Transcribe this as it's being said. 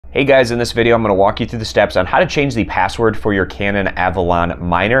Hey guys, in this video I'm going to walk you through the steps on how to change the password for your Canaan Avalon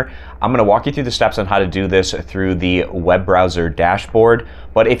miner. I'm going to walk you through the steps on how to do this through the web browser dashboard.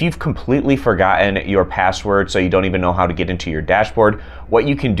 But if you've completely forgotten your password, so you don't even know how to get into your dashboard, what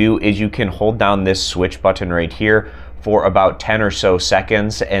you can do is you can hold down this switch button right here for about 10 or so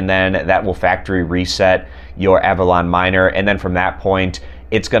seconds, and then that will factory reset your Avalon miner. And then from that point,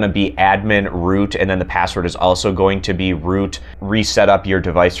 it's going to be admin root, and then the password is also going to be root. Reset up your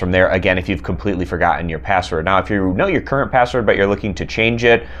device from there, again, if you've completely forgotten your password. Now, if you know your current password but you're looking to change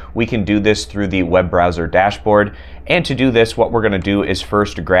it, we can do this through the web browser dashboard. And to do this, what we're going to do is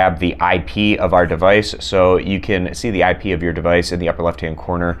first grab the IP of our device. So you can see the IP of your device in the upper left-hand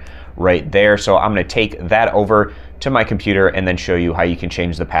corner right there. So I'm going to take that over to my computer and then show you how you can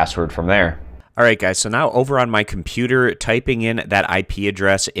change the password from there. All right, guys, so now over on my computer, typing in that IP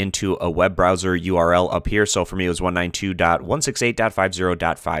address into a web browser URL up here. So for me, it was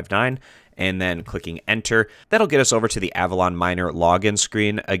 192.168.50.59, and then clicking enter. That'll get us over to the Avalon Miner login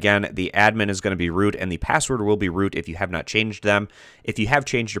screen. Again, the admin is going to be root, and the password will be root if you have not changed them. If you have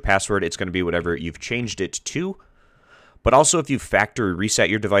changed your password, it's going to be whatever you've changed it to. But also, if you factory reset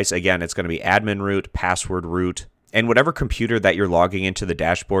your device, again, it's going to be admin root, password root. And whatever computer that you're logging into the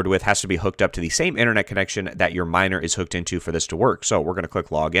dashboard with has to be hooked up to the same internet connection that your miner is hooked into for this to work. So we're going to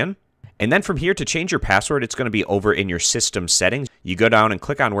click login. And then from here, to change your password, it's going to be over in your system settings. You go down and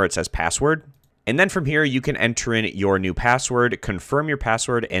click on where it says password. And then from here, you can enter in your new password, confirm your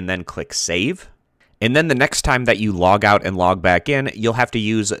password, and then click save. And then the next time that you log out and log back in, you'll have to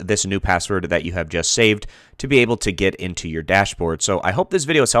use this new password that you have just saved to be able to get into your dashboard. So I hope this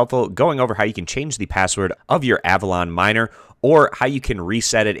video is helpful, going over how you can change the password of your Avalon miner or how you can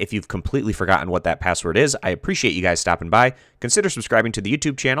reset it if you've completely forgotten what that password is. I appreciate you guys stopping by. Consider subscribing to the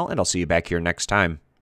YouTube channel, and I'll see you back here next time.